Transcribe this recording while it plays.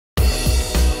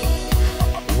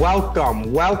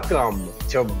welcome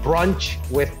to Brunch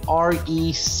with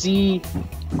REC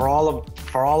for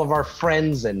all of our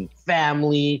friends and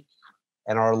family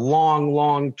and our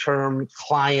long-term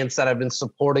clients that have been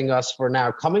supporting us for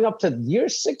now coming up to year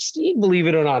 16. Believe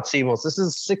it or not, Simos, this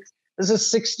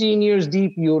is 16 years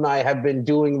deep. You and I have been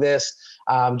doing this.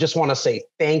 Just want to say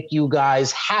thank you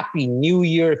guys. Happy New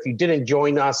Year! If you didn't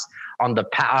join us on the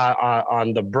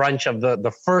brunch of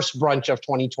the first brunch of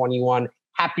 2021.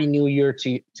 Happy New Year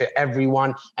to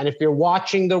everyone. And if you're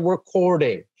watching the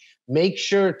recording, make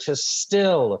sure to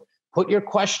still put your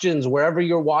questions wherever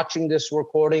you're watching this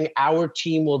recording. Our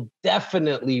team will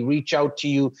definitely reach out to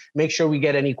you. Make sure we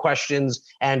get any questions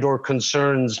and or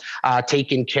concerns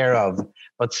taken care of.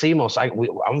 But Simos,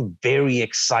 I'm very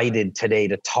excited today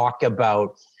to talk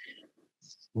about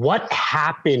what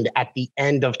happened at the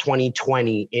end of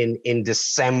 2020 in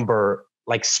December,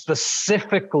 like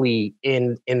specifically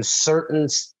in certain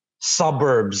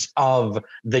suburbs of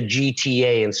the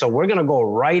GTA. And so we're going to go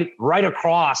right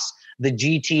across the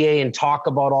GTA and talk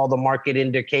about all the market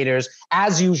indicators.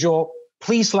 As usual,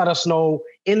 please let us know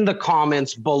in the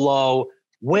comments below,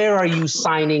 where are you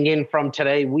signing in from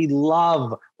today? We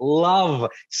love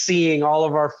seeing all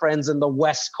of our friends in the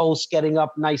West Coast getting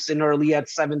up nice and early at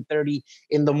 7:30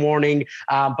 in the morning.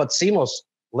 But Simos,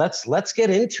 let's get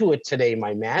into it today,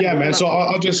 my man. Yeah, man. So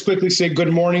I'll just quickly say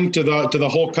good morning to the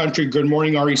whole country. Good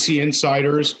morning, REC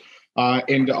insiders,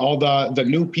 and all the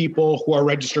new people who are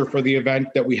registered for the event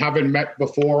that we haven't met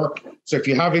before. So if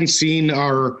you haven't seen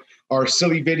our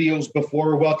silly videos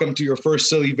before, welcome to your first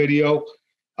silly video.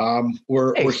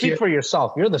 We're speak here for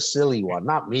yourself. You're the silly one,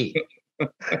 not me.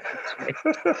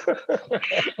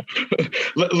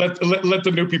 let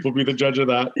the new people be the judge of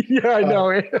that. Yeah, I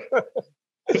know.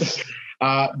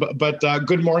 But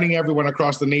good morning, everyone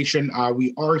across the nation.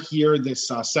 We are here this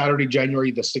Saturday,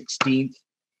 January the 16th,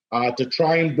 to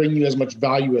try and bring you as much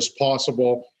value as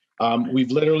possible. We've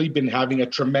literally been having a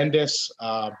tremendous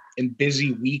and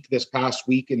busy week this past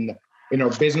week in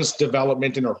our business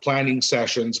development and our planning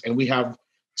sessions, and we have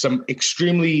some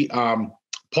extremely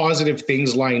positive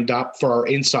things lined up for our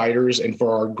insiders and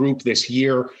for our group this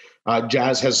year.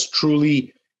 Jas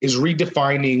is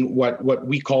redefining what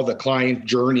we call the client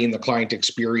journey and the client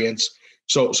experience.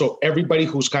 So everybody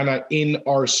who's kind of in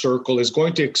our circle is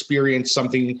going to experience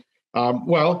something,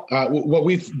 what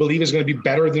we believe is going to be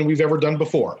better than we've ever done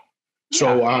before. Yeah.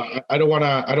 So I don't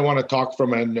want to talk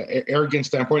from an arrogant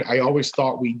standpoint. I always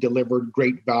thought we delivered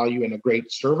great value and a great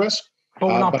service. But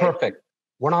we're not perfect.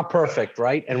 We're not perfect,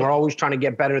 right? And we're always trying to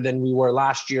get better than we were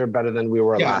last year, better than we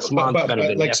were last month, better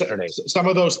than yesterday. Some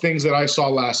of those things that I saw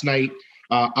last night,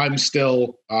 I'm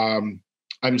still in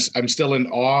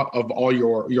awe of all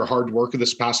your hard work of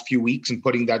this past few weeks and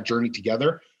putting that journey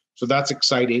together. So that's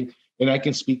exciting. And I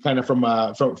can speak kind of from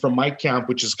my camp,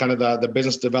 which is kind of the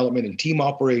business development and team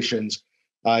operations.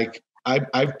 Like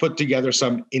I've put together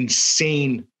some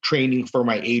insane training for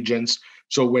my agents.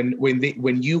 So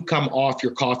when you come off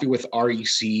your coffee with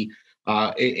REC,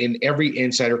 and every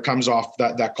insider comes off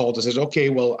that call that says, okay,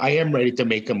 well, I am ready to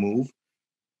make a move.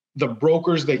 The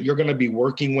brokers that you're going to be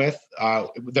working with,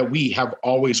 that we have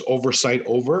always oversight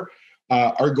over,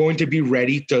 are going to be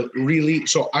ready to really.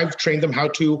 So I've trained them how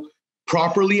to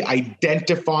properly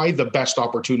identify the best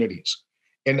opportunities.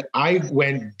 And I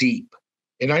went deep.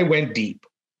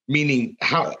 Meaning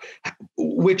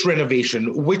which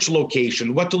renovation, which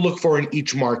location, what to look for in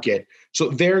each market. So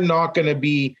they're not going to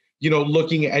be,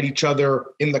 looking at each other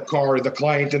in the car, the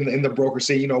client and the broker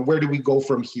say, where do we go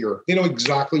from here? They know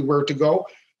exactly where to go.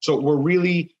 So we're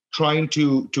really trying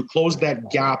to close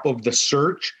that gap of the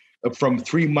search from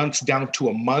 3 months down to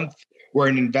a month, where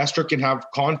an investor can have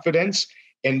confidence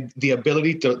and the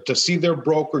ability to see their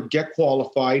broker, get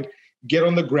qualified, get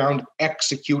on the ground,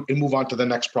 execute, and move on to the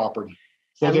next property.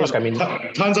 So and there's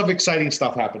tons of exciting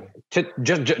stuff happening.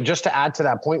 Just to add to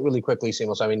that point really quickly,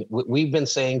 Simos, we've been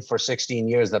saying for 16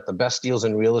 years that the best deals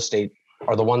in real estate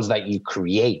are the ones that you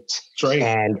create. That's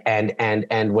right.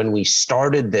 And when we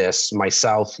started this,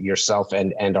 myself, yourself,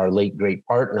 and our late great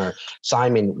partner,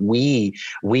 Simon, we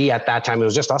at that time, it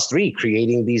was just us three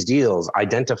creating these deals,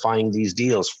 identifying these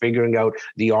deals, figuring out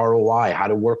the ROI, how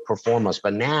to work performance.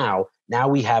 But now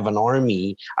we have an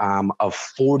army of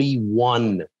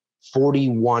 41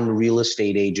 real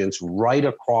estate agents right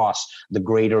across the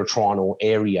Greater Toronto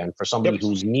area. And for somebody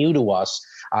who's new to us,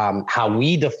 how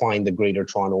we define the Greater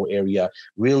Toronto area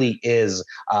really is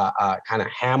kind of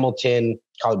Hamilton,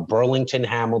 called Burlington,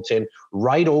 Hamilton,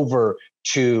 right over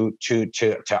to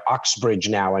Uxbridge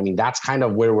now. I mean, that's kind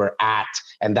of where we're at.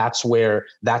 And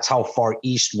that's how far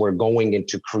east we're going in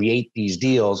to create these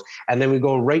deals. And then we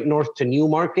go right north to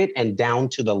Newmarket and down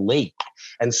to the lake.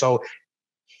 And so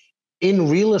in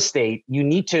real estate, you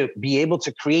need to be able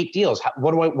to create deals.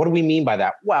 What do we mean by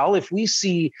that? Well, if we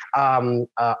see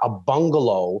a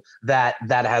bungalow that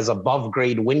has above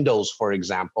grade windows, for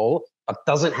example, but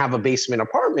doesn't have a basement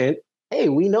apartment, hey,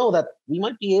 we know that we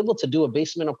might be able to do a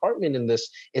basement apartment in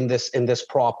this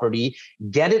property,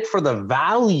 get it for the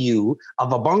value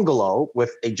of a bungalow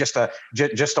with just a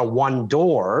one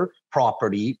door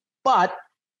property, but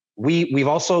we've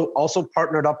also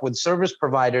partnered up with service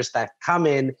providers that come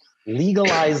in,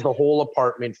 legalize the whole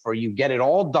apartment for you, get it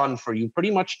all done for you,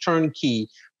 pretty much turnkey.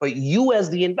 But you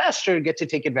as the investor get to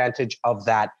take advantage of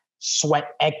that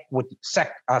sweat equity.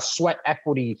 Sweat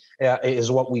equity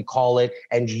is what we call it,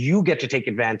 and you get to take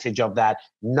advantage of that,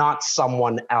 not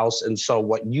someone else. And so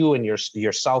what you and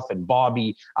yourself and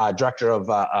Bobby, director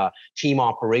of team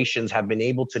operations, have been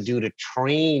able to do to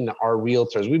train our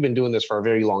realtors. We've been doing this for a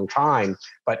very long time,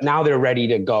 but now they're ready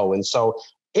to go. And so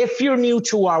if you're new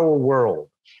to our world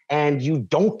and you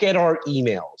don't get our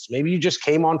emails, maybe you just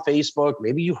came on Facebook,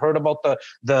 maybe you heard about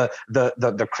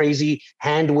the crazy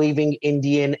hand-waving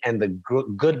Indian and the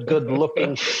good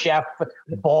looking chef,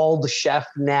 bald chef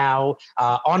now,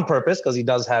 on purpose because he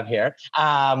does have hair,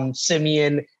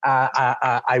 Simeon,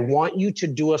 I want you to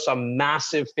do us a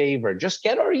massive favor. Just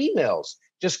get our emails.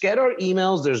 Just get our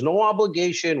emails. There's no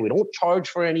obligation. We don't charge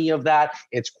for any of that.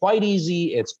 It's quite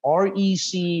easy. It's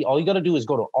REC. All you got to do is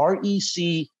go to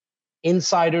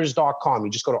RECinsiders.com.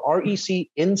 You just go to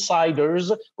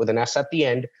RECinsiders with an S at the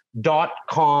end,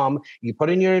 .com. You put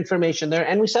in your information there,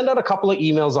 and we send out a couple of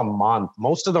emails a month.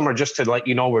 Most of them are just to let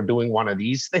you know we're doing one of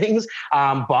these things.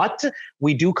 But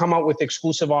we do come out with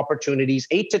exclusive opportunities,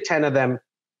 8 to 10 of them.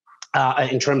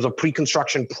 In terms of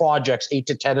pre-construction projects, 8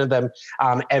 to 10 of them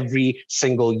every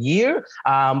single year.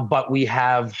 But we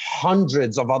have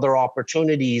hundreds of other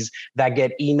opportunities that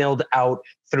get emailed out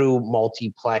through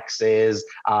multiplexes,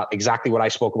 exactly what I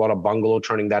spoke about, a bungalow,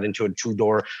 turning that into a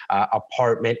 2-door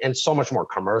apartment, and so much more,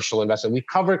 commercial investment. We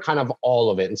covered kind of all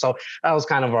of it. And so that was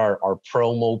kind of our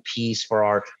promo piece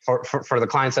for the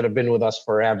clients that have been with us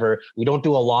forever. We don't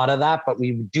do a lot of that, but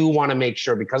we do want to make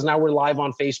sure, because now we're live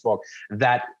on Facebook,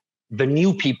 that the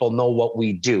new people know what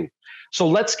we do. So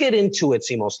let's get into it,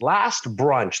 Simos. Last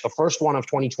brunch, the first one of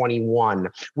 2021,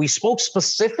 we spoke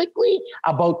specifically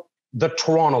about the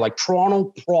Toronto, like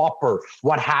Toronto proper,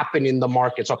 what happened in the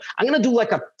market. So I'm going to do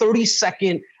like a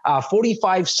 30-second,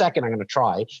 45-second, I'm going to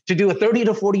try to do a 30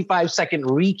 to 45-second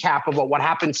recap about what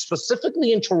happened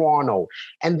specifically in Toronto.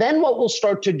 And then what we'll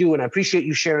start to do, and I appreciate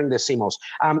you sharing this, Simos,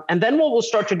 and then what we'll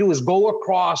start to do is go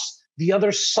across the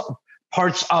other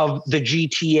parts of the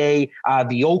GTA,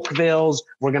 the Oakvilles.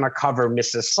 We're going to cover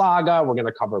Mississauga. We're going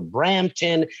to cover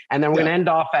Brampton. And then we're going to end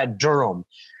off at Durham.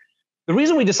 The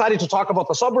reason we decided to talk about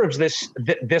the suburbs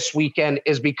this weekend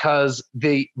is because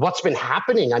what's been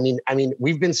happening. I mean,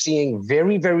 we've been seeing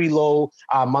very, very low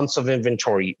months of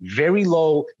inventory, very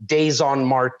low days on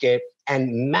market,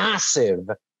 and massive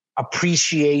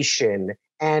appreciation.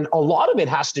 And a lot of it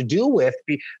has to do with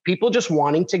people just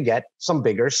wanting to get some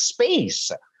bigger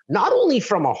space. Not only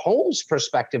from a home's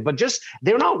perspective, but just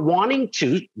they're not wanting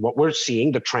to, what we're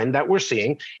seeing, the trend that we're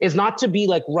seeing is not to be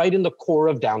like right in the core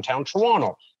of downtown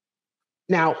Toronto.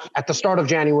 Now, at the start of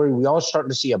January, we are starting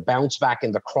to see a bounce back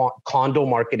in the condo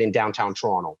market in downtown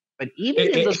Toronto. But even I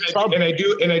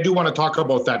do want to talk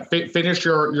about that. Finish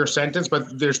your sentence,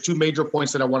 but there's two major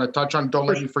points that I want to touch on. Don't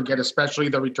let me forget, especially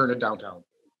the return to downtown.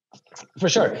 For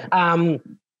sure.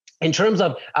 In terms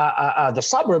of the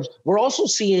suburbs, we're also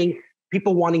seeing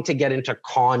people wanting to get into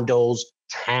condos,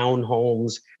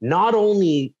 townhomes, not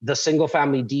only the single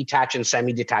family detached and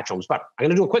semi-detached homes, but I'm going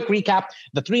to do a quick recap.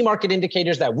 The 3 market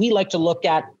indicators that we like to look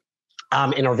at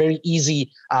and are very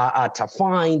easy to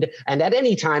find. And at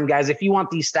any time, guys, if you want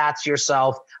these stats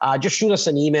yourself, just shoot us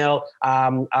an email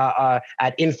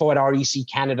at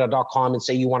info@reccanada.com and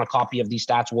say you want a copy of these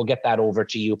stats. We'll get that over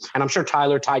to you. And I'm sure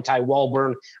Tyler Ty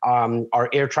Walburn, our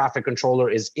air traffic controller,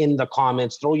 is in the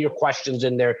comments. Throw your questions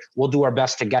in there. We'll do our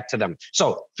best to get to them.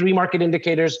 So 3 market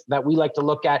indicators that we like to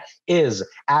look at is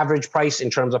average price in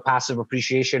terms of passive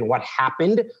appreciation, what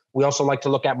happened. We also like to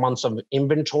look at months of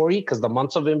inventory, because the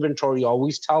months of inventory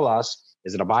always tell us,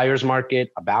 is it a buyer's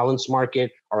market, a balanced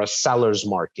market, or a seller's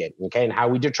market? Okay, and how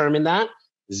we determine that?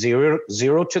 0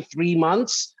 to 3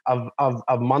 months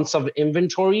of months of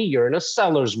inventory, you're in a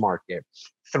seller's market.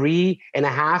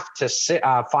 3.5 to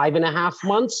 5.5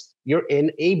 months, you're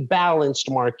in a balanced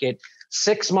market.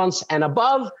 6 months and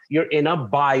above, you're in a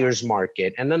buyer's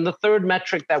market. And then the third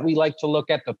metric that we like to look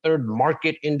at, the third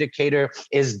market indicator,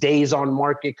 is days on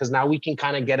market, because now we can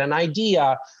kind of get an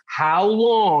idea how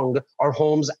long are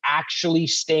homes actually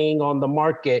staying on the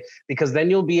market, because then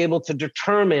you'll be able to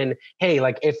determine, hey,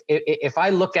 like if I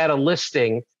look at a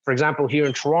listing, for example, here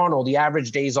in Toronto, the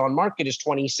average days on market is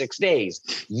 26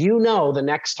 days. You know, the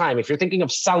next time, if you're thinking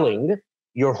of selling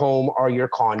your home or your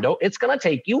condo, it's going to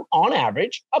take you on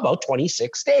average about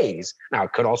 26 days. Now,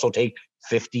 it could also take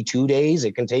 52 days.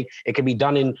 It can be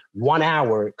done in 1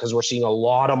 hour, because we're seeing a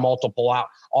lot of multiple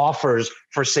offers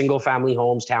for single family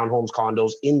homes, townhomes,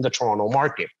 condos in the Toronto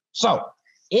market. So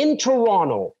in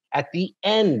Toronto, at the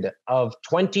end of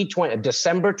 2020,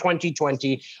 December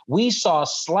 2020, we saw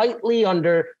slightly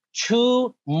under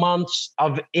 2 months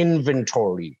of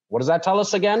inventory. What does that tell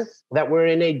us again? That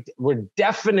we're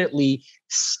definitely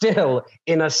still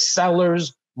in a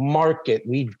seller's market.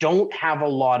 We don't have a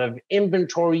lot of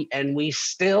inventory, and we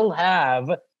still have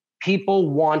people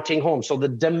wanting homes. So the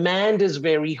demand is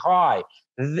very high.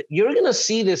 You're going to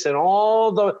see this in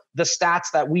all the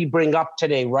stats that we bring up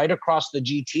today, right across the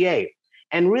GTA.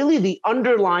 And really the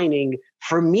underlining,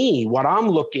 for me, what I'm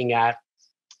looking at,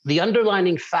 the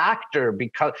underlining factor,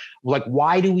 because like,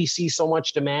 why do we see so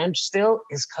much demand still,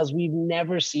 is because we've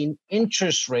never seen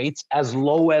interest rates as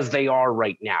low as they are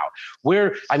right now.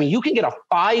 You can get a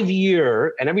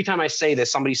 5-year, and every time I say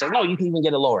this, somebody says, no, you can even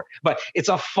get it lower, but it's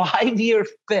a 5-year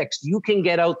fixed. You can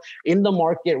get out in the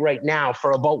market right now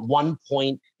for about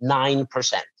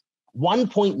 1.9%.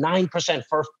 1.9%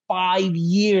 for 5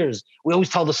 years. We always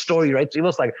tell the story, right? So it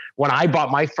was like when I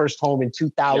bought my first home in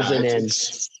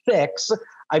 2006,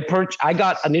 I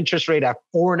got an interest rate at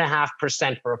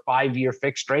 4.5% for a 5-year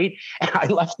fixed rate. And I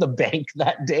left the bank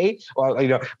that day,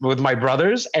 with my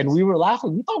brothers, and we were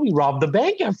laughing. We thought we robbed the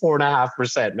bank at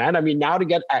 4.5%, man. I mean, now to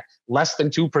get at less than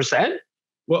 2%.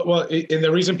 Well, and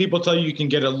the reason people tell you can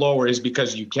get it lower is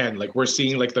because you can. Like, we're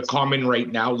seeing, like, the common right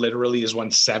now literally is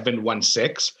 1.7,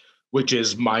 1.6, which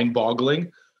is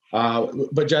mind-boggling.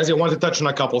 But Jazzy, I wanted to touch on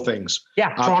a couple things.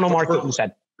 Yeah, Toronto market, you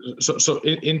said. So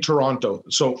in Toronto,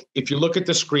 so if you look at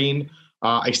the screen,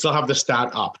 I still have the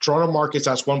stat up. Toronto markets,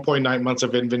 that's 1.9 months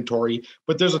of inventory,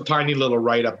 but there's a tiny little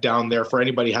write-up down there for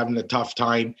anybody having a tough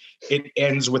time. It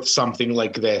ends with something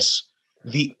like this.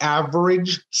 The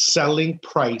average selling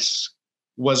price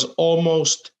was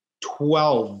almost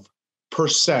 12%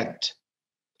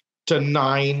 to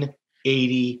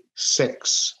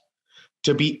 986.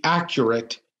 To be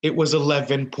accurate, it was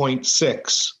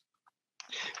 11.6.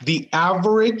 The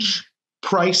average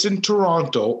price in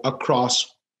Toronto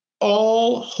across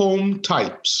all home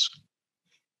types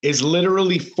is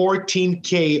literally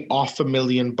 $14K off $1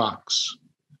 million.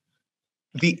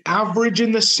 The average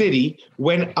in the city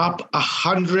went up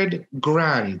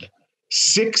 $100,000,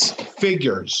 6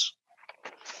 figures.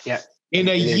 Yeah. In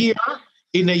a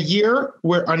year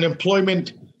where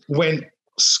unemployment went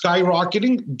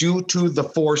skyrocketing due to the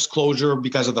forced closure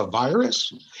because of the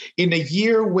virus, in a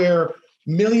year where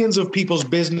millions of people's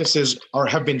businesses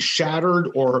have been shattered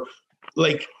or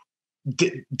like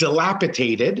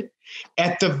dilapidated,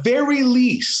 at the very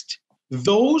least,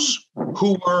 those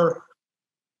who were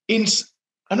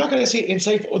I'm not going to say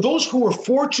insightful, those who were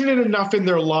fortunate enough in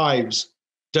their lives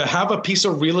to have a piece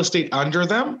of real estate under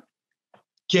them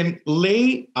can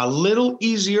lay a little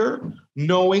easier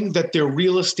knowing that their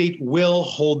real estate will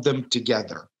hold them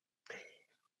together.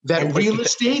 That real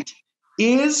estate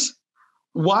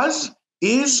was,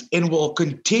 and will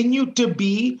continue to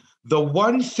be the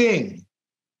one thing,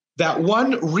 that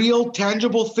one real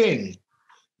tangible thing,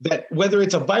 that whether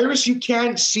it's a virus you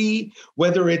can't see,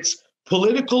 whether it's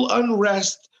political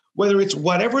unrest, whether it's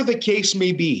whatever the case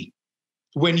may be,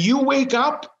 when you wake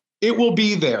up, it will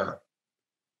be there.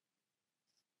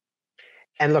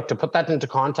 And look, to put that into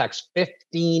context,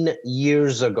 15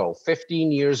 years ago,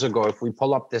 if we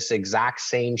pull up this exact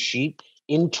same sheet,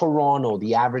 in Toronto,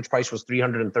 the average price was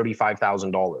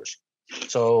 $335,000.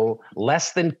 So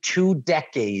less than 2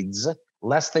 decades,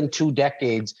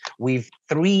 we've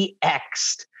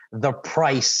 3x'd the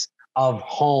price of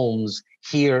homes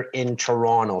here in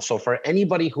Toronto. So for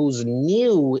anybody who's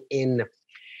new in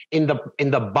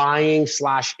the buying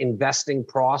 / investing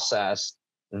process,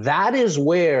 that is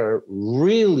where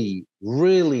really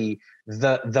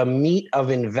the meat of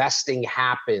investing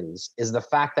happens, is the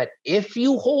fact that if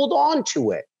you hold on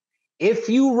to it, if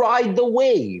you ride the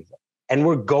wave, and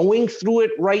we're going through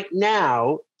it right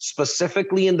now,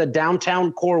 specifically in the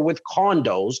downtown core with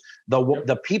condos,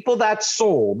 the people that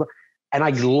sold, and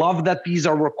I love that these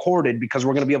are recorded because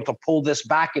we're going to be able to pull this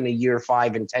back in a year,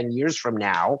 5 and 10 years from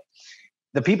now.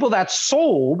 The people that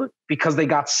sold because they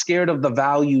got scared of the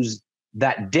values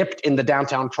that dipped in the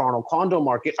downtown Toronto condo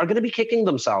market are going to be kicking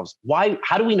themselves. Why?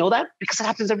 How do we know that? Because it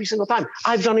happens every single time.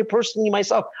 I've done it personally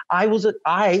myself.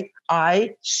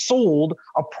 I sold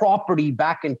a property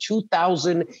back in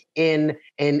 2000 in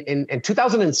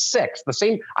 2006.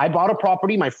 I bought a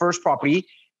property, my first property.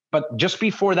 But just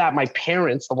before that, my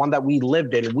parents, the one that we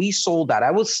lived in, we sold that.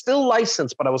 I was still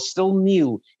licensed, but I was still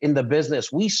new in the business.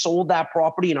 We sold that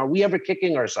property, and are we ever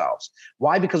kicking ourselves?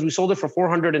 Why? Because we sold it for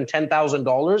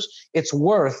 $410,000. It's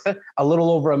worth a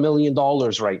little over $1 million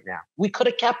right now. We could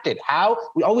have kept it. How?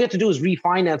 All we have to do is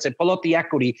refinance it, pull out the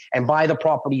equity, and buy the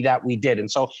property that we did. And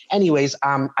so, anyways,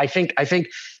 I think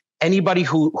anybody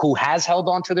who has held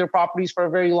on to their properties for a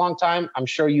very long time, I'm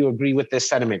sure you agree with this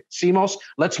sentiment. Simos,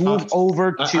 let's move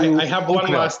over to I have Oakville.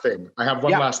 one last thing.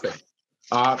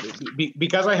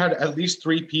 Because I had at least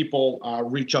 3 people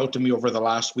reach out to me over the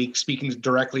last week speaking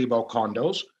directly about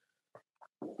condos.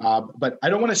 But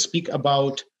I don't want to speak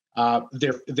about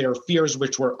their fears,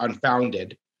 which were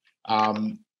unfounded.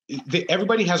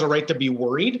 Everybody has a right to be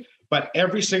worried, but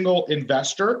every single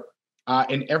investor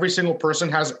and every single person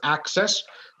has access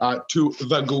to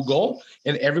the Google,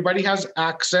 and everybody has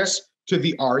access to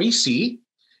the REC.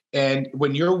 And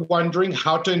when you're wondering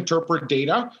how to interpret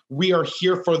data, we are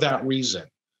here for that reason.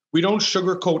 We don't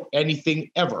sugarcoat anything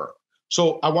ever.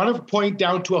 So I want to point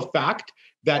down to a fact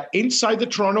that inside the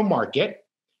Toronto market,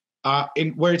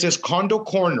 where it says condo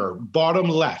corner, bottom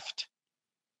left,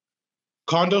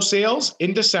 condo sales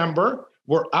in December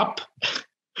were up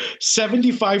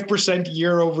 75%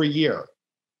 year over year.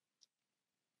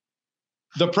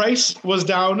 The price was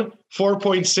down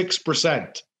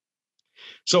 4.6%.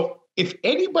 So if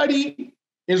anybody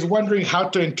is wondering how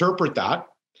to interpret that,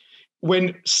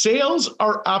 when sales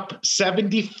are up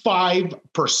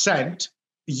 75%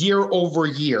 year over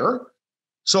year,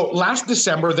 so last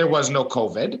December there was no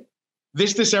COVID.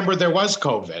 This December there was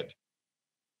COVID.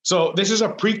 So this is a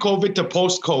pre-COVID to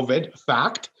post-COVID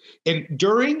fact. And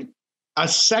during a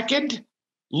second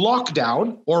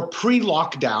lockdown or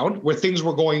pre-lockdown where things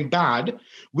were going bad,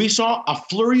 we saw a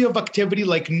flurry of activity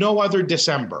like no other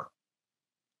December.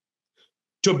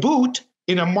 To boot,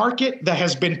 in a market that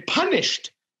has been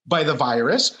punished by the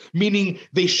virus, meaning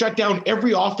they shut down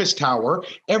every office tower,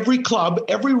 every club,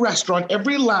 every restaurant,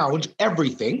 every lounge,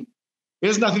 everything. It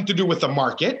has nothing to do with the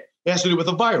market. It has to do with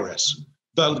the virus.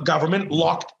 The government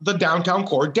locked the downtown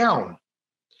core down.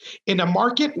 In a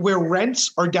market where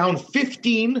rents are down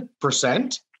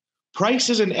 15%,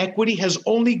 prices and equity has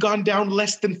only gone down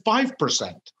less than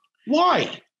 5%.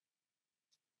 Why?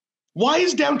 Why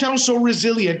is downtown so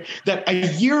resilient that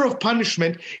a year of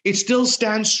punishment, it still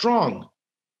stands strong?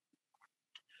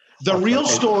 The real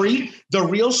story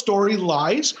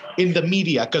lies in the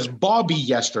media, because Bobby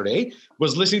yesterday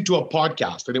was listening to a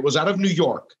podcast, and it was out of New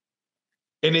York.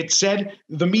 And it said,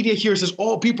 the media here says,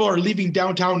 oh, people are leaving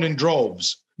downtown in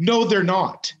droves. No, they're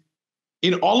not.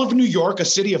 In all of New York, a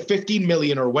city of 15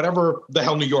 million or whatever the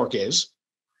hell New York is,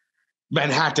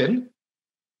 Manhattan,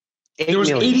 there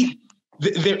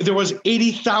was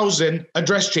 80,000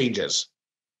 address changes.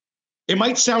 It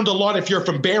might sound a lot if you're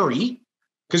from Barrie,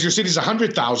 because your city's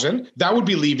 100,000, that would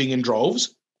be leaving in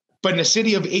droves. But in a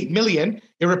city of 8 million,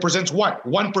 it represents what,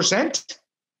 1%?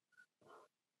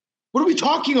 What are we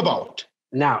talking about?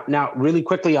 Now, really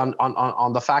quickly on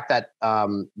the fact that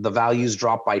the values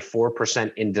dropped by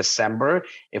 4% in December.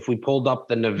 If we pulled up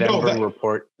the November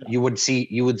report, you would see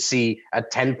a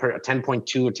 10.2 or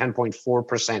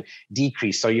 10.4%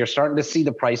 decrease. So you're starting to see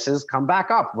the prices come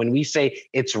back up. When we say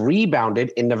it's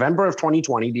rebounded in November of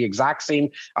 2020, the exact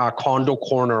same condo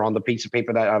corner on the piece of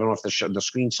paper that I don't know if the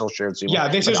screen still shared. Yeah,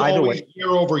 this is always year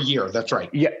over year. That's right.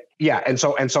 Yeah, and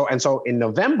so in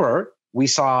November we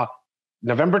saw.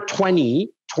 November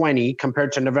 2020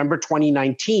 compared to November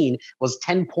 2019 was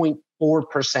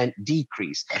 10.4%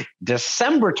 decrease.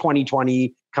 December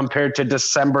 2020 compared to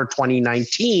December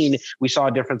 2019, we saw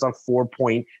a difference of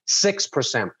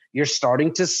 4.6%. You're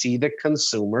starting to see the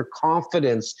consumer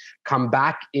confidence come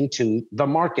back into the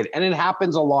market. And it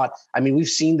happens a lot. I mean, we've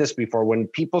seen this before. When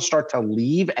people start to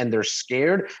leave and they're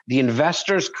scared, the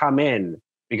investors come in.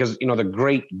 Because,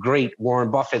 the great Warren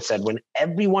Buffett said, when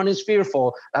everyone is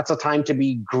fearful, that's a time to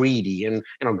be greedy. And,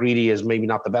 greedy is maybe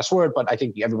not the best word, but I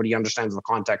think everybody understands the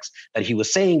context that he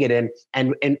was saying it in.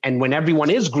 And when everyone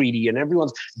is greedy and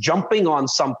everyone's jumping on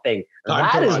something,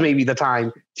 that is maybe the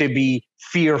time to be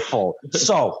fearful.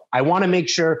 So I want to make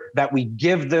sure that we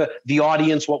give the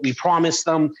audience what we promised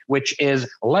them, which is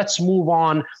let's move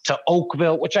on to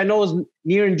Oakville, which I know is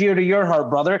near and dear to your heart,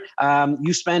 brother.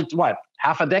 You spent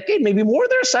half a decade, maybe more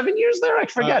there, 7 years there. I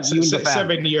forget.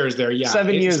 7 years there. Yeah.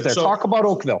 7 years there. Talk about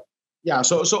Oakville. Yeah.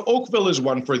 So Oakville is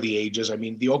one for the ages. I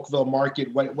mean, the Oakville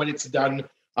market, what it's done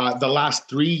the last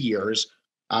 3 years,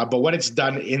 but what it's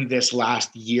done in this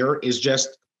last year is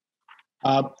just,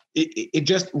 it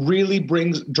just really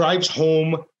drives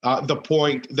home the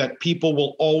point that people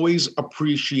will always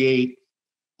appreciate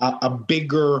a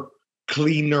bigger,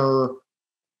 cleaner,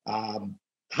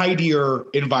 tidier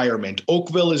environment.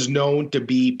 Oakville is known to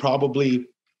be probably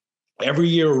every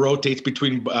year rotates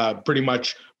between pretty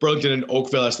much Burlington and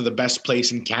Oakville as to the best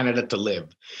place in Canada to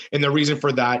live. And the reason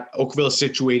for that, Oakville is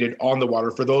situated on the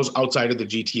water. For those outside of the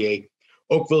GTA,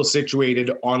 Oakville is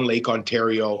situated on Lake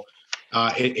Ontario.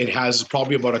 It has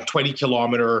probably about a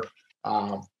 20-kilometer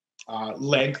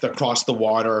length across the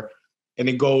water, and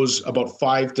it goes about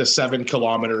 5 to 7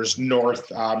 kilometers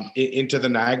north into the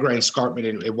Niagara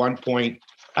Escarpment at one point.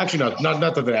 Actually, not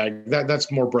the Niagara. That's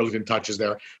more Burlington touches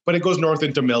there, but it goes north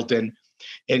into Milton,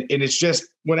 and it's just,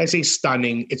 when I say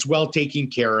stunning, it's well taken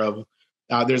care of.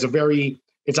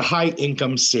 It's a high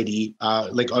income city,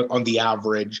 like on the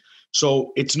average.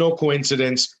 So it's no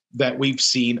coincidence that we've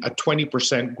seen a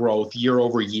 20% growth year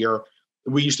over year.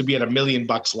 We used to be at $1 million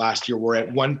last year. We're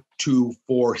at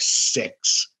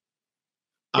 1,246.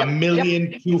 Yep,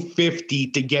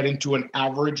 $1,250,000 to get into an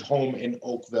average home in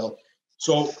Oakville.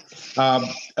 So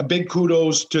a big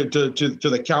kudos to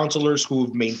the councillors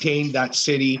who've maintained that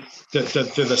city to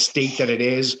the state that it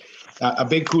is. A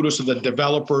big kudos to the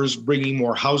developers bringing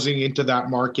more housing into that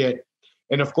market.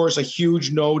 And of course, a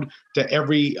huge nod to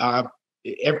every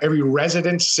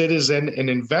resident, citizen, and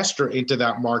investor into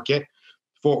that market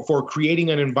for creating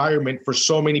an environment for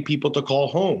so many people to call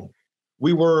home.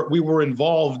 We were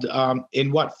involved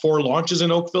in 4 launches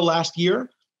in Oakville last year.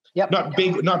 Yep.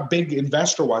 Not big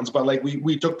investor ones, but like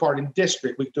we took part in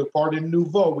District, we took part in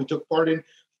Nouveau, we took part in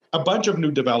a bunch of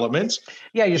new developments.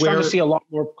 Yeah, you're starting to see a lot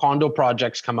more condo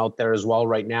projects come out there as well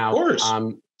right now. Of course,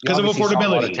 because of affordability. A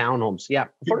lot of townhomes, yeah,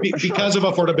 because of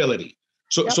affordability.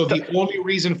 So the only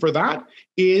reason for that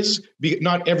is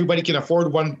not everybody can afford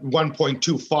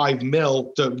 1.25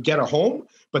 mil to get a home,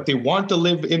 but they want to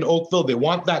live in Oakville. They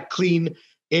want that clean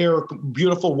air,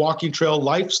 beautiful walking trail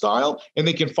lifestyle, and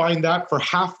they can find that for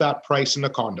half that price in a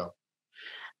condo.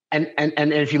 And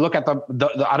if you look at the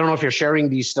I don't know if you're sharing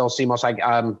these still, Simos.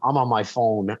 I'm on my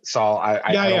phone, so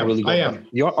I don't really. I am.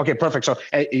 Okay, perfect. So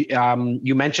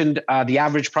you mentioned the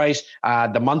average price,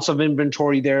 the months of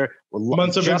inventory there.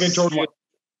 Months of inventory,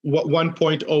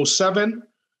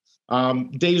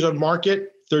 1.07 days on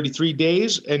market. 33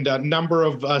 days, and a number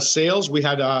of sales. We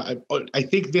had, I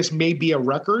think this may be a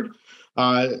record,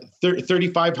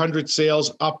 3,500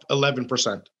 sales, up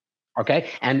 11%. Okay.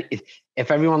 And if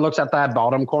everyone looks at that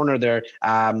bottom corner there,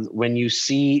 when you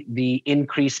see the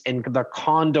increase in the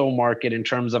condo market in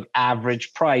terms of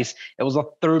average price, it was a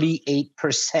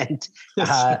 38%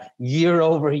 year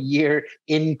over year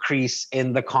increase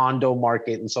in the condo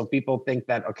market. And so people think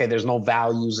that, okay, there's no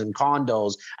values in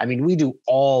condos. I mean, we do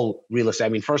all real estate. I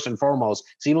mean, first and foremost,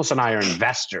 Simos and I are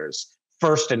investors.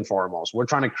 First and foremost, we're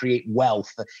trying to create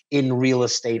wealth in real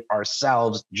estate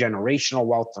ourselves, generational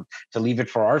wealth to leave it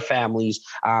for our families.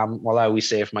 Well, I always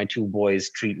say if my 2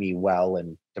 boys treat me well,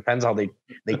 and depends how they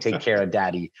take care of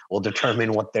daddy, will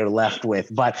determine what they're left with.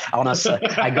 But honestly,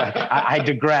 I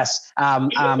digress.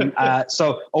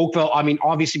 So Oakville, I mean,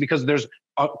 obviously because of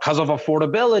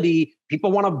affordability,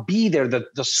 people want to be there.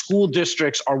 The school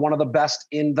districts are one of the best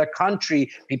in the country.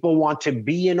 People want to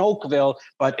be in Oakville,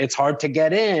 but it's hard to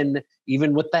get in,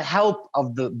 even with the help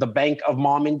of the bank of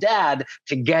mom and dad,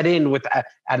 to get in with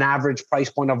an average price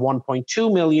point of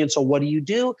 1.2 million. So what do? You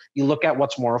look at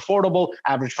what's more affordable.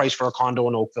 Average price for a condo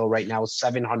in Oakville right now is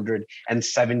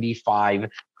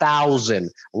 $775,000.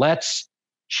 Let's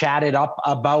chat it up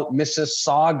about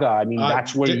Mississauga. I mean,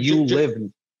 that's where you live.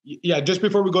 Yeah, just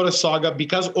before we go to Saga,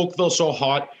 because Oakville's so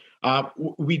hot,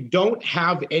 we don't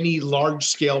have any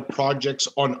large-scale projects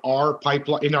on our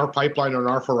pipeline, on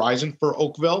our horizon for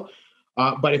Oakville.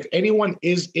 But if anyone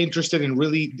is interested in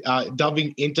really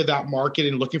delving into that market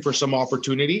and looking for some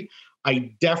opportunity,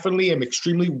 I definitely am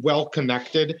extremely well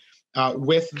connected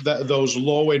with those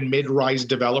low and mid-rise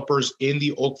developers in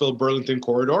the Oakville-Burlington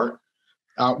corridor.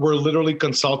 We're literally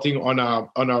consulting on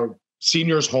a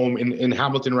seniors home in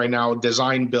Hamilton right now,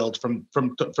 design build from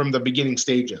the beginning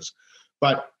stages.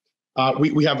 But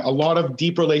we have a lot of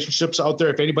deep relationships out there.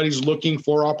 If anybody's looking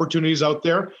for opportunities out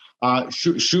there,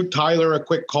 shoot Tyler a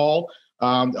quick call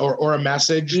or a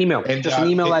message. Email. And just an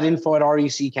email at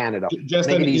info@REC Canada. Just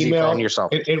Make an it easy email on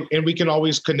yourself. And we can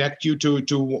always connect you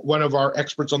to one of our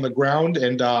experts on the ground,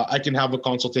 and I can have a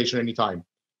consultation anytime.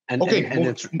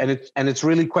 It's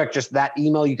really quick. Just that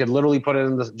email, you could literally put it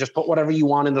in just put whatever you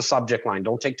want in the subject line.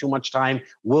 Don't take too much time.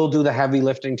 We'll do the heavy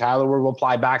lifting. Tyler will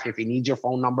reply back. If he needs your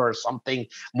phone number or something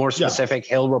more specific,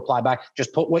 he'll reply back.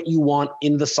 Just put what you want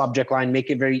in the subject line. Make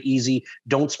it very easy.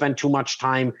 Don't spend too much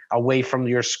time away from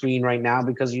your screen right now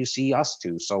because you see us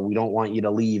too. So we don't want you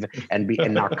to leave and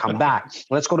not come back.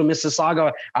 Let's go to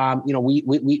Mississauga.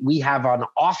 We have an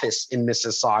office in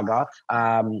Mississauga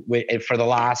for the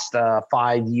last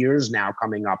 5 years now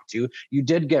coming up to. You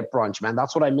did get brunch, man.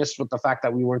 That's what I missed with the fact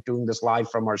that we weren't doing this live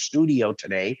from our studio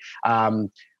today.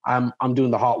 I'm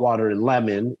doing the hot water and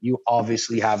lemon. You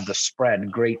obviously have the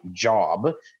spread. Great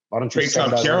job. Why don't you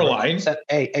send that Caroline?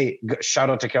 Hey, shout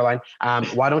out to Caroline.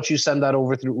 Why don't you send that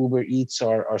over through Uber Eats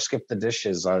or skip the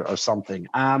dishes or something?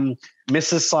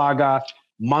 Mississauga,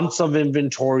 months of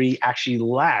inventory, actually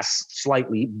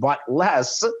slightly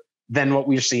less than what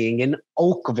we're seeing in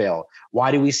Oakville.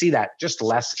 Why do we see that? Just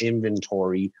less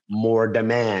inventory, more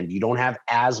demand. You don't have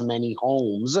as many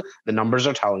homes. The numbers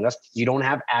are telling us you don't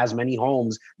have as many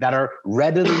homes that are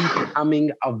readily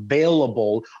becoming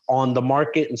available on the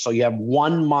market. And so you have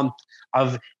 1 month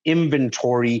of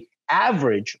inventory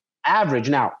average.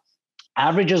 Now,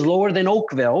 average is lower than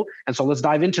Oakville. And so let's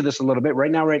dive into this a little bit. Right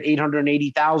now, we're at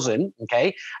 880,000.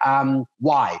 Okay.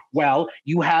 Why? Well,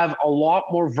 you have a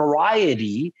lot more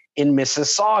variety in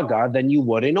Mississauga than you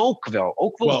would in Oakville.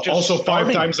 Oakville is just also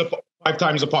five times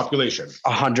the population.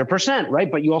 100%, right?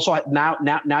 But you also have,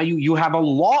 now you have a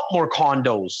lot more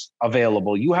condos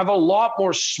available. You have a lot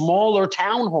more smaller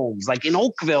townhomes. Like in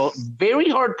Oakville, very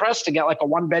hard pressed to get like a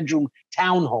 1-bedroom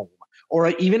townhome or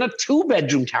even a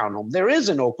 2-bedroom townhome. There is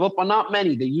in Oakville, but not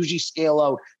many. They usually scale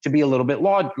out to be a little bit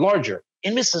larger.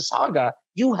 In Mississauga,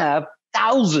 you have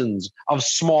thousands of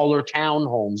smaller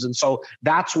townhomes. And so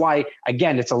that's why,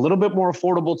 again, it's a little bit more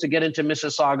affordable to get into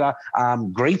Mississauga.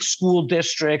 Great school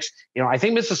districts. I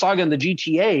think Mississauga and the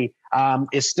GTA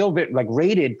is still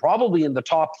rated probably in the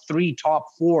top 3, top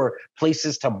 4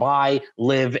 places to buy,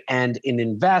 live, and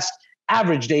invest.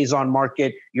 Average days on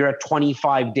market, you're at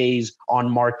 25 days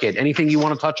on market. Anything you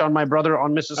want to touch on, my brother,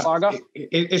 on Mississauga?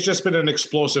 It's just been an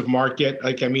explosive market.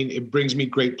 It brings me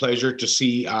great pleasure to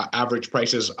see average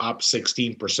prices up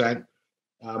 16%.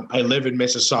 I live in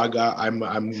Mississauga. I'm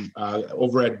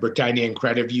over at Britannia and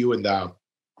Credit View, and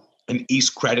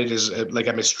East Credit is I'm at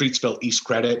Streetsville East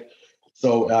Credit.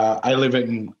 So I live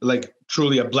in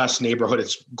truly a blessed neighborhood.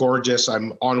 It's gorgeous.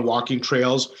 I'm on walking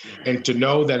trails, and to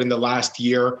know that in the last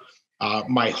year,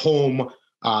 my home,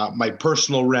 my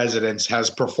personal residence has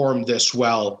performed this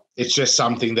well. It's just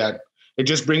something that it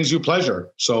just brings you pleasure.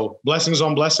 So blessings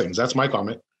on blessings. That's my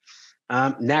comment.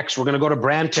 Next, we're going to go to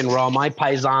Brampton, where all my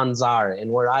paisans are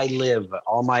and where I live.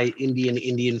 All my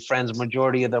Indian friends,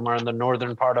 majority of them are in the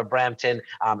northern part of Brampton.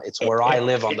 It's where I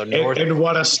live on the north. And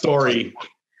what a story.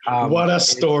 What a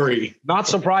story. Not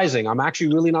surprising. I'm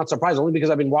actually really not surprised, only because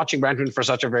I've been watching Brampton for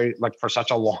such a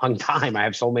long time. I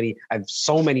have so many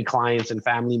clients and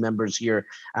family members here.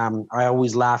 I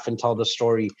always laugh and tell the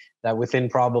story that within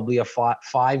probably a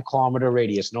 5-kilometer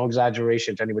radius, no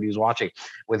exaggeration to anybody who's watching,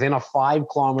 within a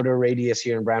 5-kilometer radius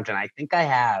here in Brampton, I think I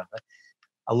have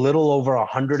a little over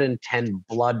 110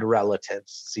 blood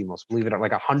relatives, Simos, believe it or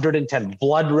not, 110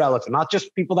 blood relatives, not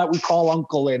just people that we call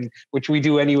uncle in, which we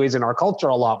do anyways in our culture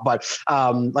a lot, but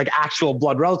actual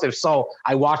blood relatives. So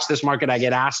I watch this market, I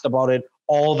get asked about it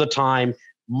all the time.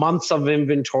 Months of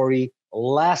inventory,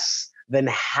 less than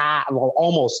half, well,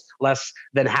 almost less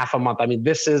than half a month. I mean,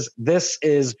 this is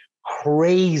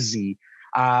crazy.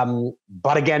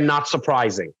 But again, not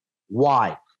surprising.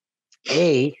 Why?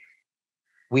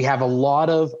 We have a lot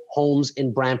of homes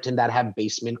in Brampton that have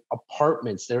basement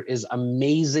apartments. There is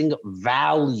amazing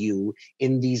value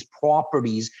in these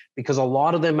properties because a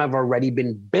lot of them have already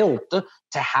been built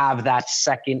to have that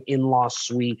second in-law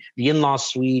suite, the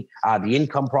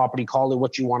income property, call it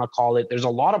what you want to call it. There's a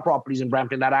lot of properties in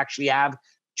Brampton that actually have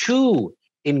 2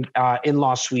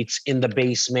 in-law suites in the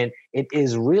basement. It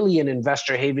is really an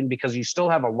investor haven because you still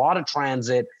have a lot of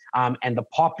transit, and the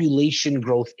population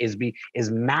growth is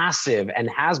massive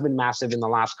and has been massive in the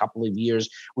last couple of years.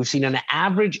 We've seen an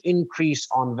average increase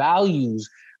on values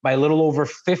by a little over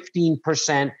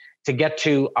 15% to get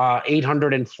to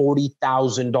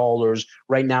 $840,000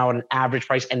 right now at an average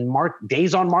price, and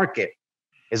days on market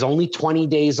is only 20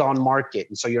 days on market.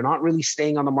 And so you're not really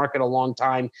staying on the market a long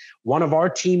time. One of our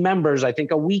team members, I think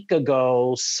a week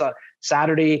ago,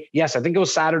 Saturday, yes, I think it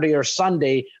was Saturday or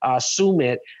Sunday,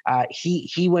 Sumit,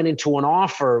 he went into an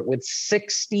offer with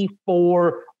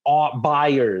 64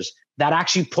 buyers that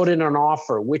actually put in an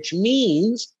offer, which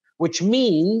means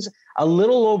a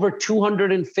little over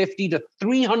 250 to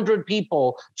 300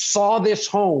 people saw this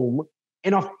home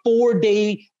in a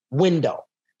 4-day window.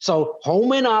 So home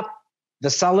went up, the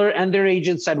seller and their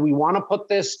agent said, we want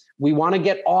to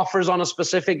get offers on a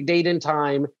specific date and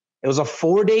time. It was a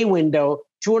 4-day window.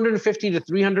 250 to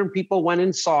 300 people went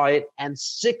and saw it, and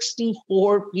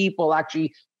 64 people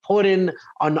actually put in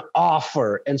an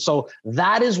offer. And so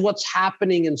that is what's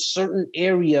happening in certain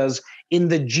areas in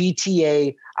the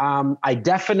GTA. I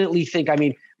definitely think,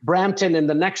 Brampton and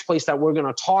the next place that we're going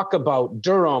to talk about,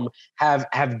 Durham, have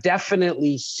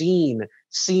definitely seen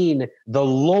the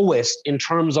lowest in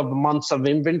terms of months of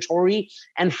inventory.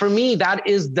 And for me, that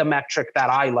is the metric that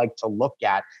I like to look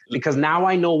at, because now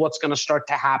I know what's going to start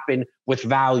to happen with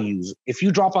values. If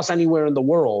you drop us anywhere in the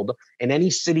world, in any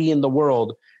city in the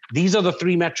world, these are the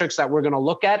 3 metrics that we're going to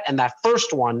look at. And that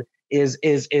first one is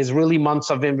really months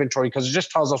of inventory, because it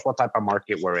just tells us what type of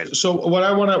market we're in. So what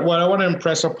I want to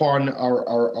impress upon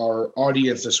our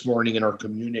audience this morning in our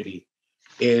community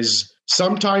is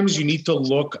sometimes you need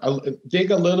to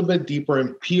dig a little bit deeper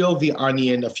and peel the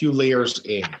onion a few layers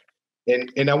in.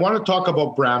 And I want to talk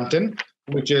about Brampton,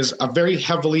 which is a very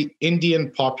heavily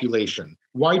Indian population.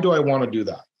 Why do I want to do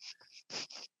that?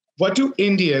 What do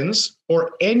Indians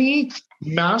or any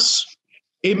mass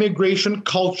immigration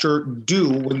culture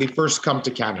do when they first come to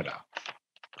Canada?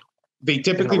 They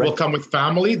typically will come with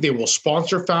family. They will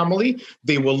sponsor family.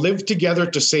 They will live together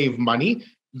to save money.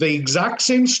 The exact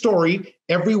same story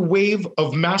every wave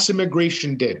of mass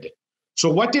immigration did. So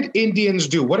what did Indians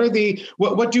do? What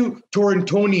do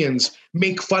Torontonians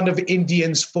make fun of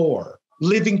Indians for?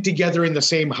 Living together in the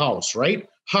same house, right?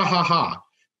 Ha, ha, ha.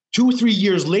 2-3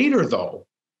 years later, though,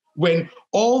 when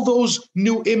all those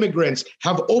new immigrants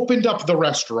have opened up the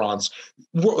restaurants,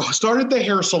 started the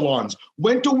hair salons,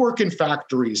 went to work in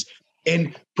factories,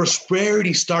 and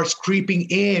prosperity starts creeping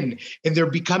in, and they're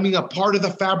becoming a part of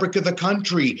the fabric of the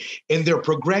country, and they're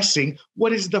progressing,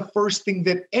 what is the first thing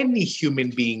that any human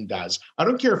being does? I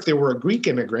don't care if they were a Greek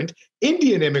immigrant,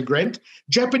 Indian immigrant,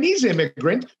 Japanese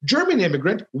immigrant, German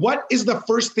immigrant. What is the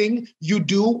first thing you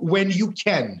do when you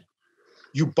can?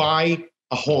 You buy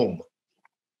a home.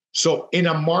 So in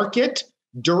a market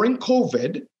during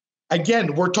COVID,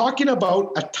 again, we're talking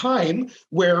about a time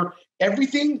where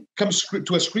everything comes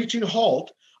to a screeching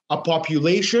halt, a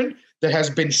population that has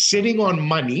been sitting on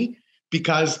money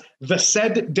because the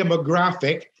said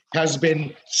demographic has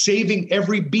been saving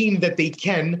every bean that they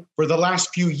can for the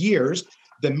last few years.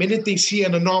 The minute they see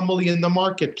an anomaly in the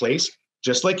marketplace,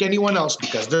 just like anyone else,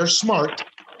 because they're smart,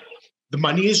 the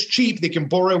money is cheap, they can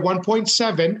borrow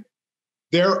 1.7,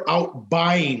 they're out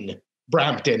buying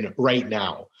Brampton right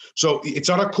now. So it's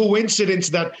not a coincidence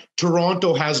that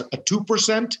Toronto has a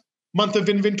 2% month of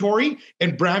inventory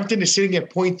and Brampton is sitting at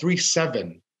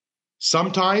 0.37.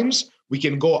 Sometimes we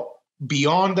can go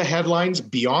beyond the headlines,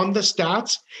 beyond the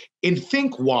stats, and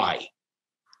think why.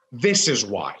 This is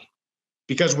why.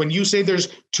 Because when you say there's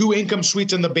 2 income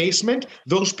suites in the basement,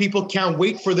 those people can't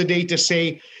wait for the day to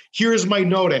say, here's my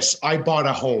notice, I bought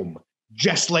a home,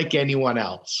 just like anyone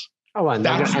else. Oh, and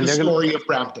that's the story of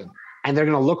Brampton. And they're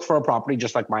going to look for a property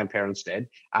just like my parents did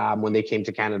when they came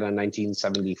to Canada in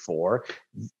 1974.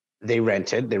 They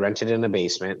rented in a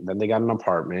basement, then they got an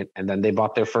apartment, and then they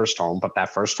bought their first home. But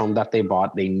that first home that they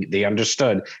bought, they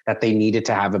understood that they needed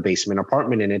to have a basement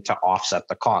apartment in it to offset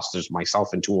the cost. There's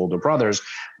myself and 2 older brothers.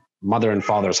 Mother and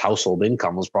father's household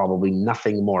income was probably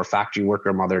nothing more. Factory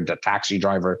worker, mother, taxi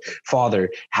driver, father,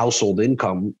 household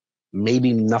income,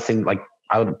 maybe nothing like,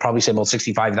 I would probably say about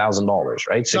 $65,000,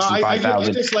 right? $65,000.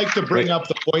 I just like to bring up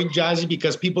the point, Jazzy,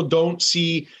 because people don't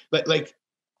see like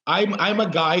I'm a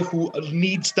guy who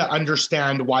needs to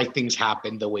understand why things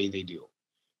happen the way they do.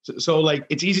 So like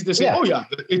it's easy to say,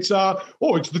 it's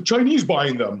the Chinese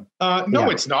buying them. No,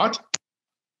 it's not.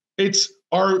 It's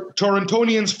our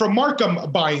Torontonians from Markham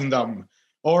buying them,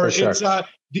 or it's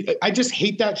I just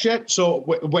hate that shit. So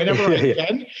whenever I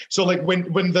can, so like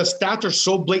when the stats are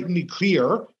so blatantly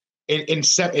clear. And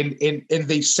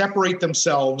they separate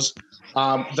themselves.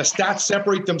 The stats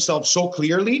separate themselves so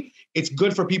clearly. It's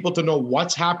good for people to know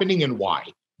what's happening and why.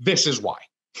 This is why.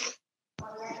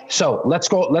 So let's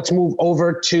go. Let's move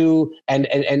over to and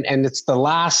it's the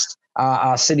last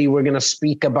city we're going to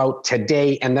speak about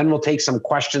today, and then we'll take some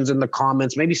questions in the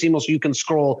comments. Maybe Simos, you can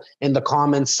scroll in the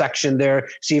comments section there,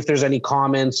 see if there's any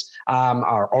comments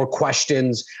or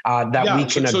questions that we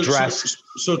can address.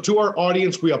 So to our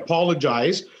audience, we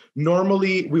apologize.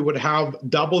 Normally, we would have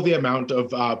double the amount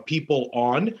of people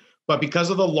on, but because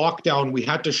of the lockdown, we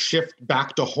had to shift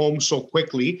back to home so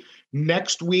quickly.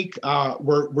 Next week,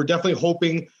 we're definitely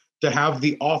hoping to have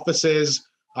the offices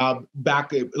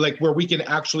back, like where we can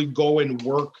actually go and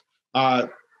work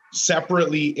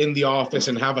separately in the office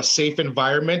and have a safe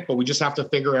environment, but we just have to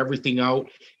figure everything out